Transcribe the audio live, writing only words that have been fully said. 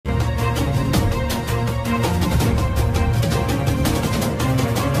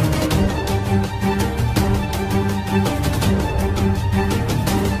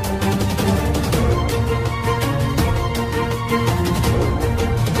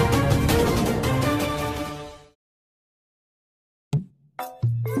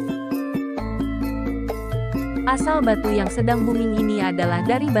Asal batu yang sedang booming ini adalah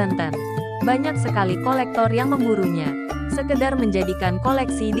dari Banten. Banyak sekali kolektor yang memburunya, sekedar menjadikan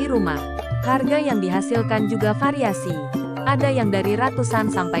koleksi di rumah. Harga yang dihasilkan juga variasi. Ada yang dari ratusan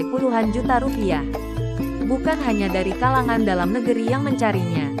sampai puluhan juta rupiah. Bukan hanya dari kalangan dalam negeri yang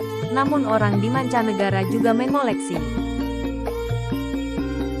mencarinya, namun orang di mancanegara juga mengoleksi.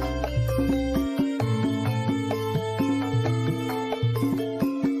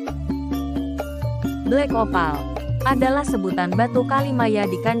 Black opal adalah sebutan batu Kalimaya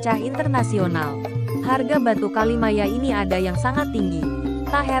di kancah internasional. Harga batu Kalimaya ini ada yang sangat tinggi.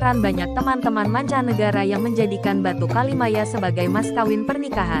 Tak heran banyak teman-teman mancanegara yang menjadikan batu Kalimaya sebagai mas kawin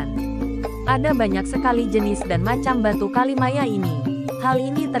pernikahan. Ada banyak sekali jenis dan macam batu Kalimaya ini. Hal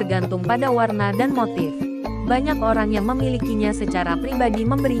ini tergantung pada warna dan motif. Banyak orang yang memilikinya secara pribadi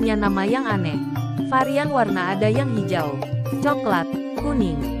memberinya nama yang aneh. Varian warna ada yang hijau, coklat,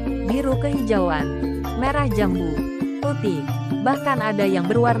 kuning, biru kehijauan, merah jambu, putih, bahkan ada yang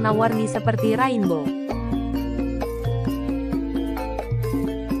berwarna-warni seperti rainbow.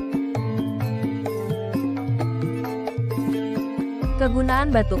 Kegunaan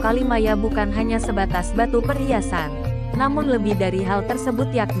batu Kalimaya bukan hanya sebatas batu perhiasan, namun lebih dari hal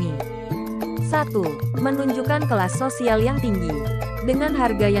tersebut yakni 1. Menunjukkan kelas sosial yang tinggi. Dengan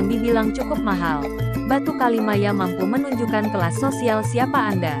harga yang dibilang cukup mahal, batu Kalimaya mampu menunjukkan kelas sosial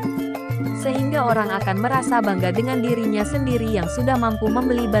siapa Anda. Sehingga orang akan merasa bangga dengan dirinya sendiri yang sudah mampu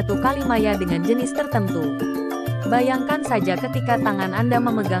membeli batu Kalimaya dengan jenis tertentu. Bayangkan saja ketika tangan Anda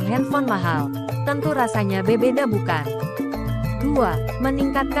memegang handphone mahal, tentu rasanya berbeda bukan? 2.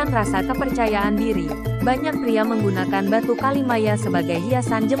 Meningkatkan rasa kepercayaan diri. Banyak pria menggunakan batu Kalimaya sebagai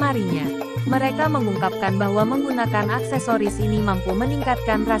hiasan jemarinya. Mereka mengungkapkan bahwa menggunakan aksesoris ini mampu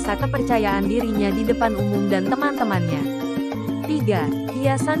meningkatkan rasa kepercayaan dirinya di depan umum dan teman-temannya. 3.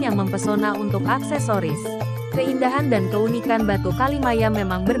 Hiasan yang mempesona untuk aksesoris. Keindahan dan keunikan batu Kalimaya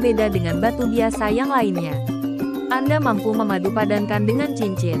memang berbeda dengan batu biasa yang lainnya. Anda mampu memadupadankan dengan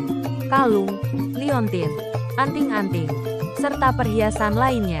cincin, kalung, liontin, anting-anting, serta perhiasan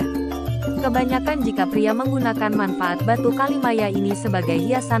lainnya. Kebanyakan jika pria menggunakan manfaat batu Kalimaya ini sebagai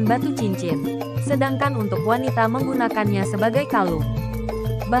hiasan batu cincin, sedangkan untuk wanita menggunakannya sebagai kalung.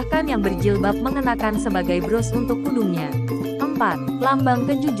 Bahkan yang berjilbab mengenakan sebagai bros untuk kudungnya. 4. Lambang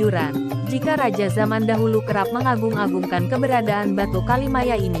kejujuran. Jika raja zaman dahulu kerap mengagung-agungkan keberadaan batu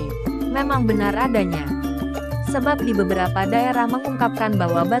Kalimaya ini, memang benar adanya. Sebab di beberapa daerah mengungkapkan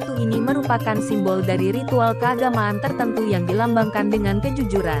bahwa batu ini merupakan simbol dari ritual keagamaan tertentu yang dilambangkan dengan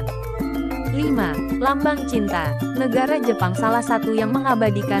kejujuran. 5. Lambang cinta. Negara Jepang salah satu yang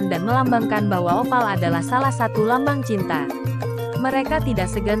mengabadikan dan melambangkan bahwa opal adalah salah satu lambang cinta. Mereka tidak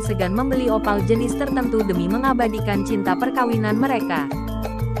segan-segan membeli opal jenis tertentu demi mengabadikan cinta perkawinan mereka.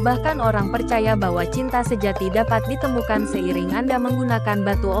 Bahkan orang percaya bahwa cinta sejati dapat ditemukan seiring Anda menggunakan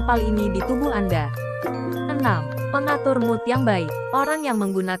batu opal ini di tubuh Anda. 6. Pengatur mood yang baik. Orang yang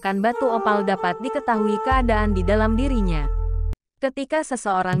menggunakan batu opal dapat diketahui keadaan di dalam dirinya. Ketika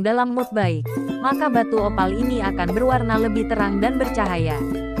seseorang dalam mood baik, maka batu opal ini akan berwarna lebih terang dan bercahaya.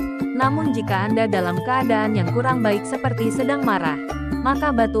 Namun jika Anda dalam keadaan yang kurang baik seperti sedang marah,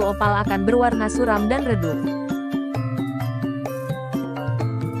 maka batu opal akan berwarna suram dan redup.